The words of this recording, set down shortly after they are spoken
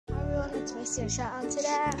Saoirse, and today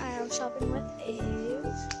I am shopping with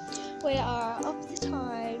Aoibh. We are up the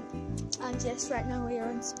town, and yes, right now we are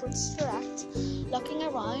in Sports Direct, looking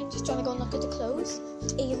around, just trying to go and look at the clothes.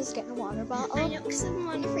 Aoibh is getting a water bottle. I know, because I've been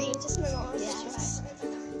wanting for ages, my mom was Yes.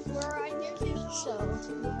 we're around here too. So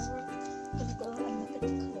now we're gonna go and look at the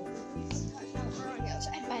clothes. No, we're on the other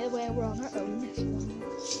side. By the way, we're on our own if you want.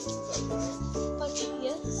 But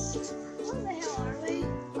yes, What the hell are we?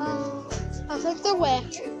 I think they're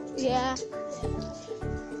wet. Yeah.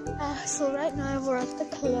 So right now we're at the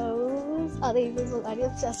clothes. Aoibh is already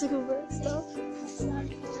obsessing over it stuff. Is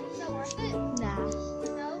that worth it? Nah.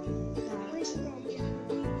 No? Nah. Where's the wrong?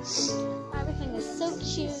 Everything is so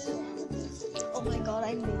cute. Oh my god,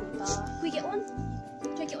 I need that. Can we get one?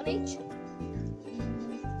 Do I get one each?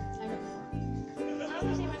 I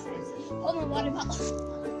don't know. Oh, my water bottle.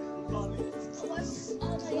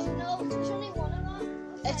 Oh, no, there's only one of them.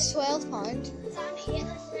 It's £12. It's only 8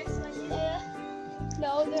 like the rest of my shit. No,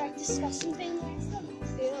 they're like disgusting things.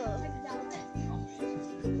 Ew. Like velvet.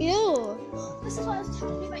 Ew. This is what I was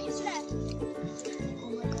telling you about yesterday. Oh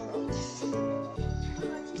my god.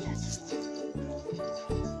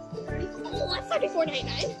 Oh, that's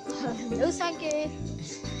 $34.99. No thank you.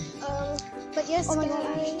 But yes, Oh my guys, god,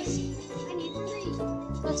 I need one of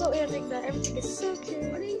these. that's what we are doing now. Everything is so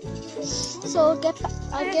cute. So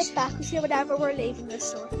I'll get back with you whenever we're leaving the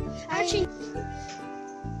store. Actually,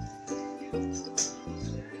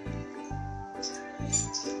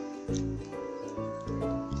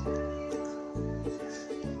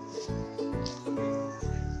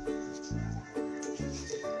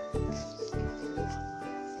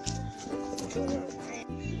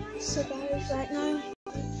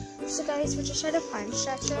 So guys, we just had a pine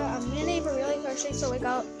stretcher. Me and Aoibh were really thirsty, so we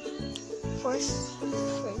got forced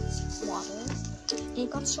fruits, water. He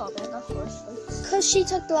got strawberry, I got forced fruits. because she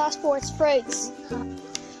took the last 4 fruits.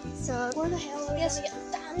 So Where the hell are we yes,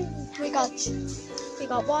 we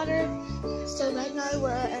got water. So right now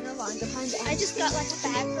we're in a round of pound. I just got like a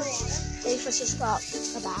bag for water. Aoibh has just got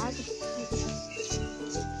a bag.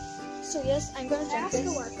 So yes, I'm gonna drink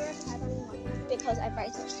this worker if I have any water. because I'm very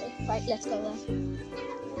thirsty. Right, let's go then.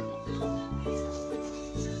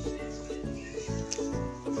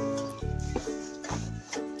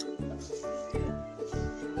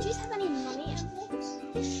 Do you have any money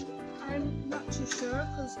envelopes? I'm not too sure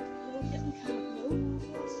because we won't get them kind of low.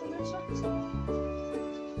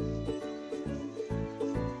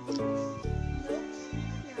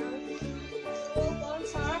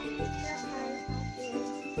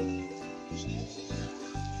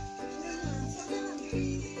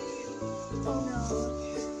 Oh no.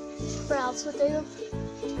 What else would they do?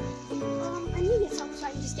 I need to get some so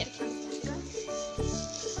I can just get a can of vinegar.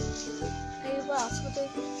 Hey, what else would they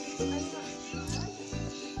do?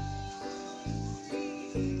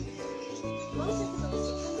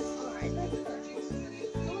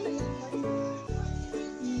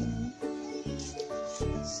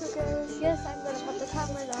 So guys, yes, I'm gonna put the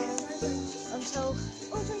camera down until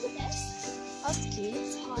Oh, can I get this? that's cute.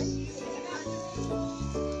 It's fun.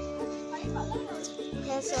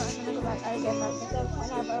 Okay, so I'm gonna go back and get back with them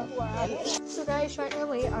whenever we're at it. So guys, right now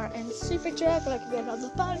we are in Super Drug, like we on the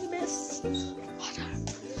body mist.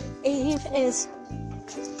 Aoibh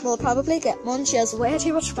will probably get one. She has way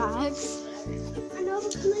too much bags. I know,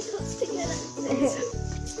 but can I put together?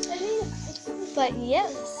 But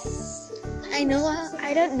yes, I know.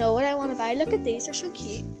 I don't know what I want to buy. Look at these; they're so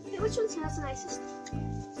cute. Which one smells the nicest?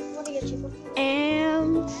 I want to get you one.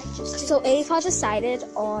 So Aoibh has decided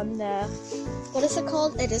on the, what is it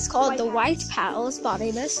called? It is called the White Petals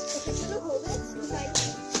Body Mist. Okay, can I hold it?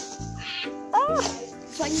 Ah!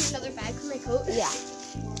 So I need another bag for my coat. Yeah.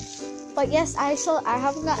 But yes, I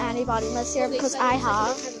haven't got any body mist here because I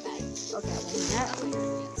have. Okay, 1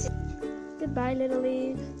 minute. Goodbye, little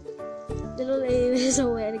Aoibh. Little Aoibh is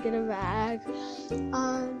away to get a bag.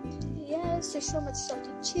 Yes, there's so much stuff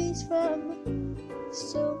to choose from.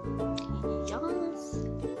 So, yes.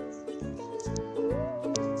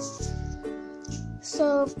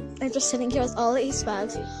 So, I'm just sitting here with all these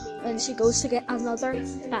bags when she goes to get another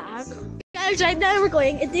bag. Guys, right now we're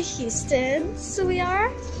going into Houston. So we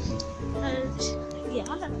are. And yeah,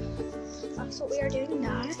 that's what we are doing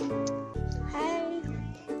now. Hi.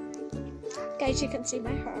 Guys, you can see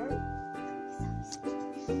my hair.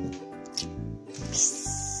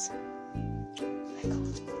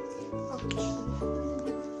 Okay.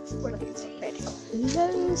 We're looking so pretty.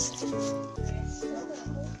 Nose.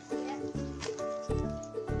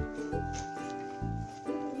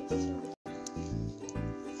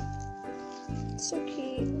 So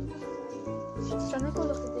cute. Trying to go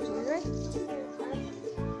look at the jewelry.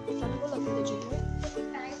 Trying to go look at the jewelry.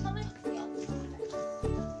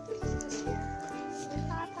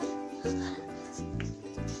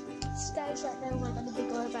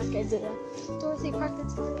 back into the Dorothy Park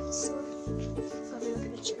that's part of the store. So I'll be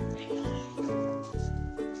looking at your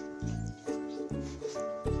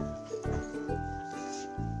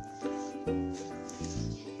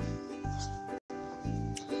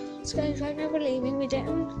So guys, right now we're leaving. We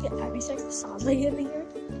didn't get anything sadly in here.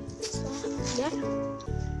 So yeah.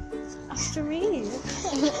 After me.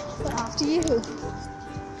 But after you.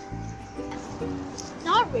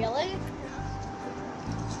 Not really.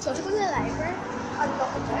 So to go to the library and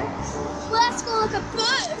look at books. Well, let's go look at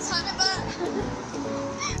books, honey, but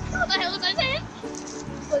what the hell was I saying?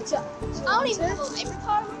 What's up? I don't even have a library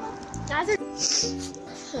card with me. Neither.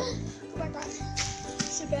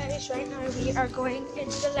 So guys, right now we are going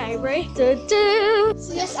into the library.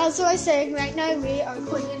 So yes, as I was saying, right now we are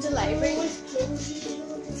going into the library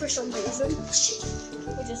for some reason.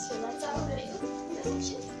 We just feel like that.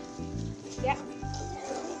 Yeah.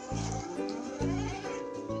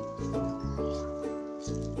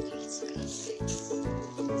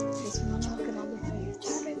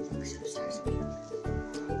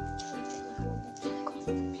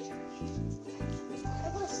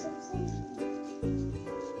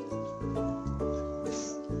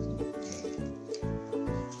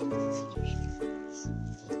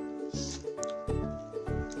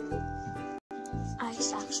 I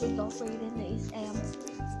actually love reading these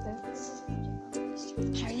books.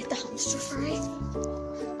 Harriet the Hamster Fairy.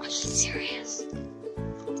 Are you serious?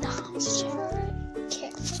 The Hamster Fairy?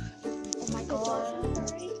 Oh my god.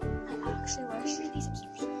 I actually wish.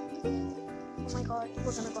 Oh my god,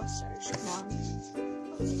 we're gonna go search. Come on.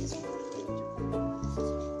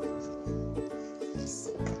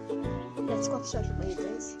 Let's go upstairs and read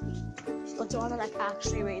these. But do you wanna like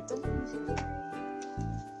actually read them?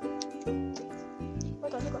 We're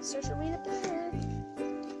gonna go upstairs and read a book.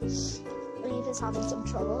 Eve is having some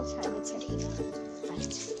trouble trying to take it. Right,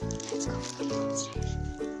 let's go upstairs.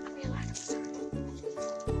 Are we allowed upstairs?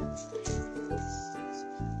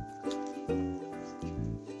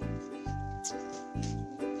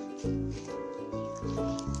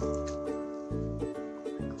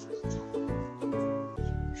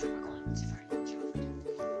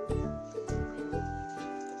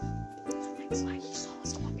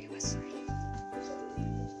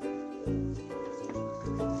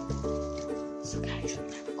 So guys,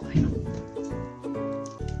 we're going up.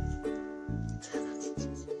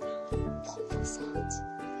 Awful sounds.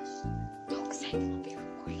 Don't say it will be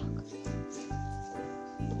recording.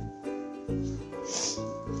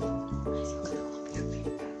 Guys, we're gonna go up here and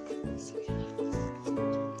back. So yeah.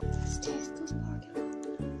 Let's taste this parking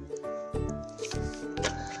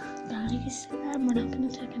lot. Guys, we're not gonna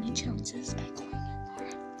take any chances by going in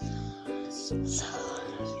there. So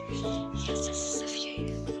yes, this is a view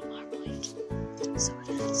from our point. So it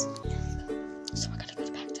is. So we're gonna go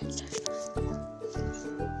back downstairs.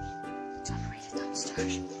 Trying to read it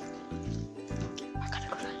downstairs. We're gonna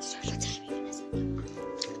go downstairs. What time even is it?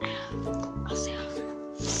 I'll see after.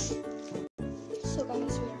 So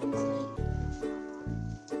guys, we are going.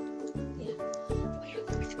 Yeah. We are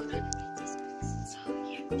going to go down and read these books. So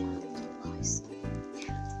yeah, go down and read the house.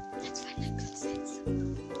 Yeah. Let's find like good seats.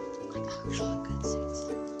 Like actual good seats.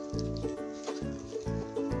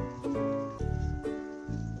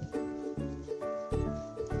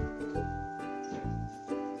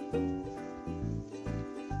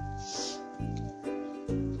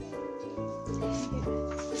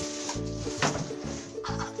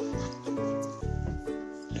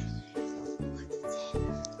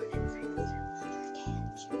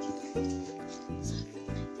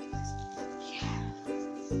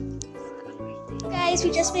 Guys, we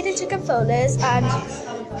just made it to photos and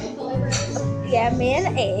yeah, me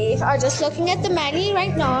and Aoibh are just looking at the menu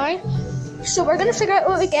right now. So we're gonna figure out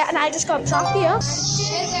what we get, and I just got chocolate.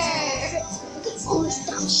 Sugar! Look at all this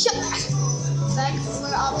damn sugar! Like,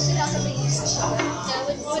 we're obviously not gonna be using sugar. No,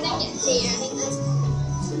 we wouldn't get tea or anything.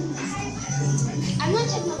 I'm not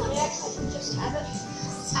taking my money out so I can just have it.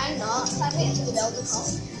 I'm not. So I'm waiting to the bill to come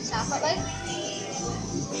separately.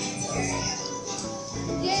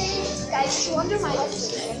 Yay! Guys, if you wonder why I'm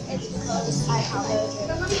sleeping, it's because I have a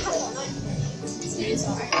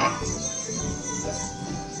Sorry.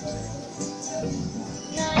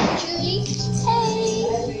 Night, Julie.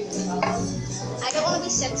 Hey! I don't want to be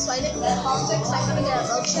sick, so I didn't get hot because I'm going to get a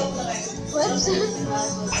milkshake. Whoops. A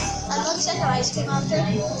milkshake or ice cream after.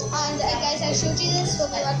 And guys, I showed you this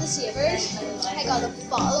when we were at the Savers. I got a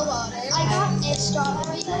bottle of water. I got a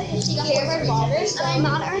strawberry. She got flavored waters. And I'm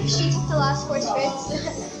mad at her because she took the last 4 scoops.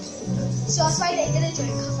 So that's why I didn't get a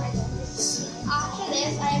drink because I don't. After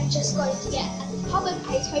this, I am just going to get a tub of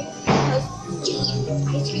ice cream because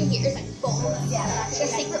ice cream here is like full. Yeah, that's a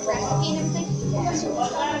secret recipe and everything.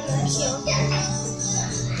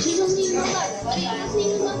 She doesn't even know that. She doesn't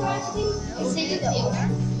even know the recipe. It's in the owner.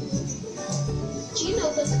 Do you know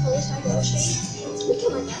that the color star grocery? We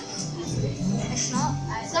can like that. It's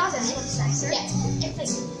not this one nicer. Yeah, it's like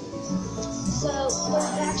so we're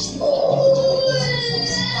actually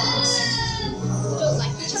don't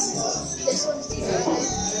like each other. This one's deeper.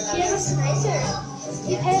 Yeah, that's nicer.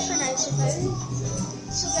 You pay for nicer food.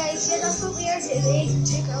 So guys, yeah, that's what we are doing.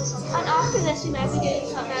 Two girls on. And after this, we might be doing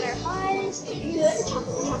something at our house. Do it.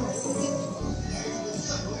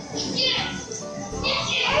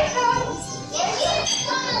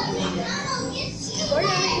 We're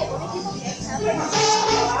not the only people here except for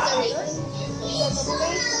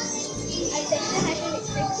I think that I can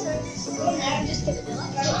fix her. I'm just gonna do it.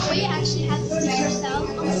 We actually have to fix ourselves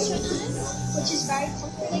on this right now, which is very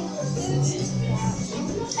comforting.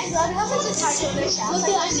 I'm glad we have such a touch of ourselves. Look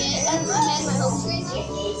at I made my home screen.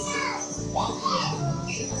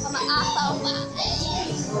 I'm an apple man.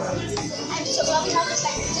 I'm so glad we have this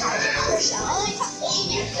like touch of ourselves.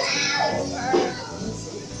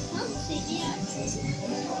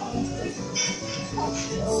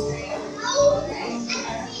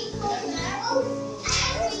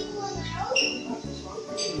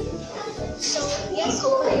 So yes,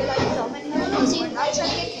 hopefully you like the film and we're not trying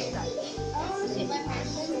to get kicked out. I want to see my friends,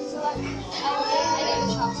 so I get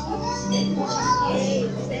the chocolate.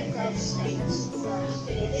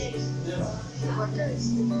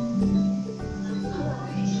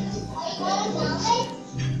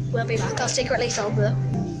 We'll be back. I'll secretly film it.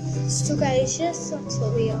 So guys, yes, that's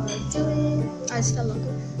what we are doing. I still look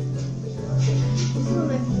good.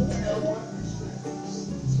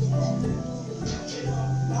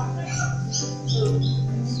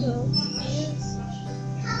 So, yes.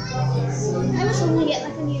 I was hoping to get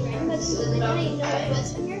like a new ring, but it's really funny. You know what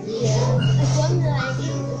this finger? Yeah. Like one that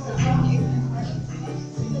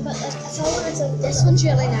but like, I saw one that's like, this one's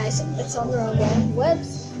really nice. It's on the wrong one.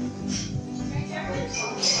 Whoops.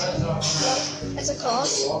 It's a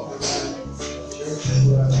cross.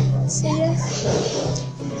 So yes.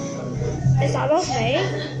 Is that okay?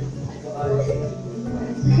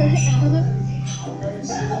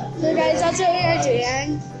 So guys, that's what we are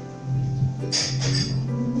doing.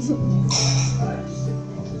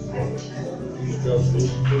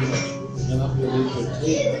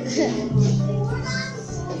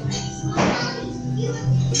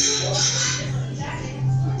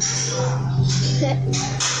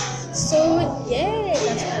 So yeah,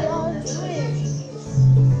 that's what we are doing.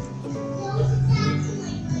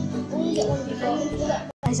 Get one before.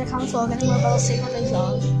 Guys, I can't vlog anymore, but I'll secretly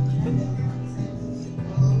vlog.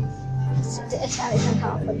 If anything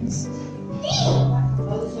happens.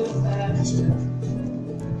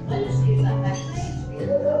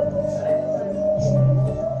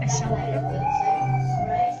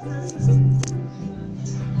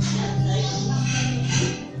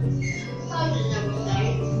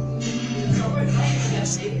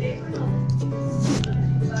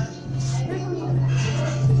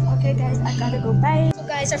 Okay guys, I gotta go bye. So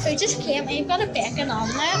guys, our food just came. I've got a bacon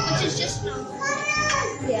omelette, which is just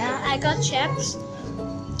yeah, I got chips.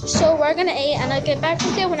 So we're gonna eat and I'll get back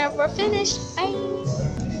with you whenever we're finished. Bye.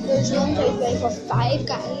 There's one takeaway for 5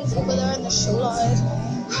 guys over there and they're so loud.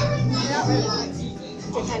 They're not really loud.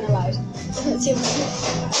 They're kinda loud.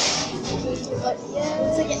 But yeah,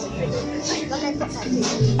 it's like it's look, I put that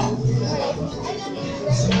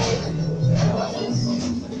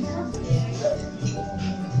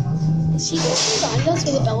Is she just behind us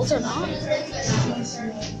with the bells or not? Look at this.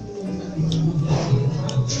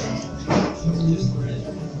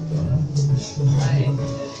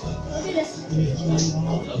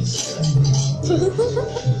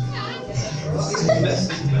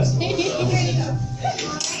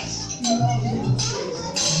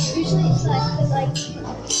 Usually it's like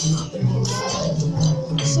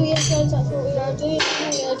so yes guys, that's what we are doing.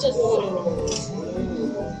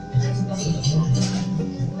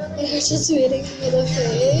 We're just waiting for the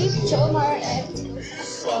food. Joe Martin.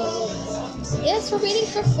 Yes, we're waiting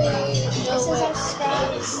for food. This is our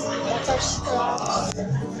scraps. That's our scraps.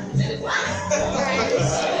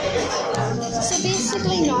 So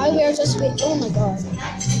basically now we're just waiting. Oh my god.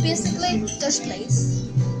 Basically, there's place.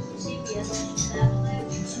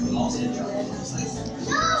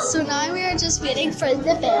 So now we are just waiting for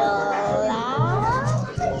the bill.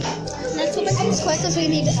 Let's hope it comes quick because we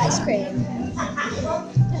need ice cream.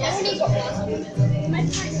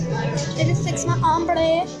 Did it fix my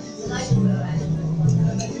ombre?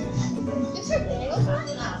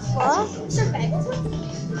 What? Is there bagels?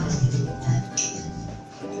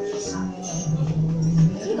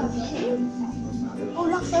 Oh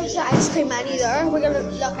look, there's the ice cream man either. We're gonna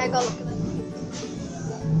look, I go look at it.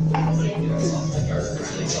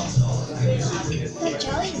 The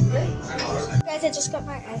jelly. Guys, I just got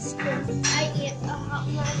my ice cream. I ate a hot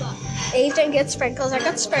one. Abe didn't get sprinkles. I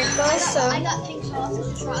got sprinkles, so I got pink sauce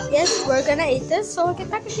and strawberry. yes, we're gonna eat this. So we'll get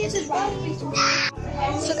back and see you.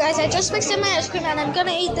 So guys, I just mixed in my ice cream and I'm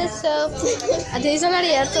gonna eat this. So and these are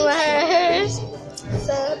already afterwards.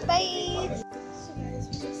 So bye.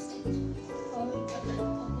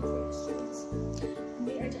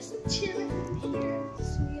 We are just chilling here.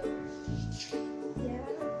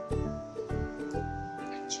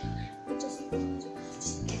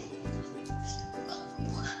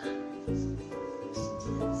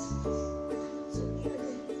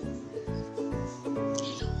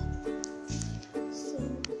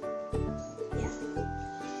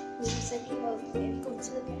 Maybe go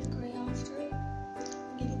to the bakery after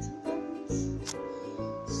getting some buns.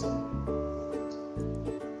 So,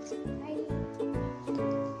 bye.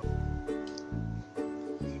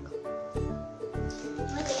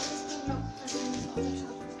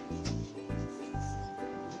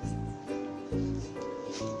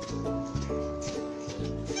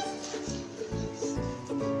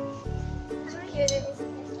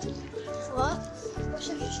 What? What's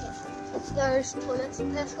your future? There's toilets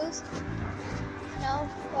in Tesco's. No,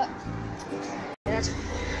 what? That's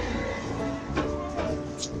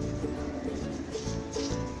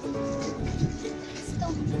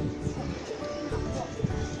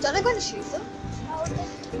don't I go to shoot them?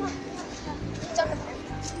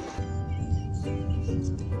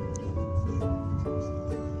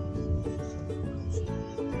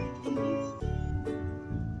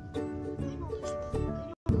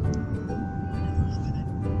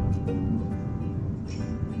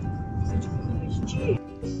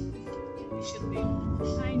 Should be.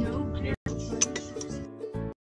 I know.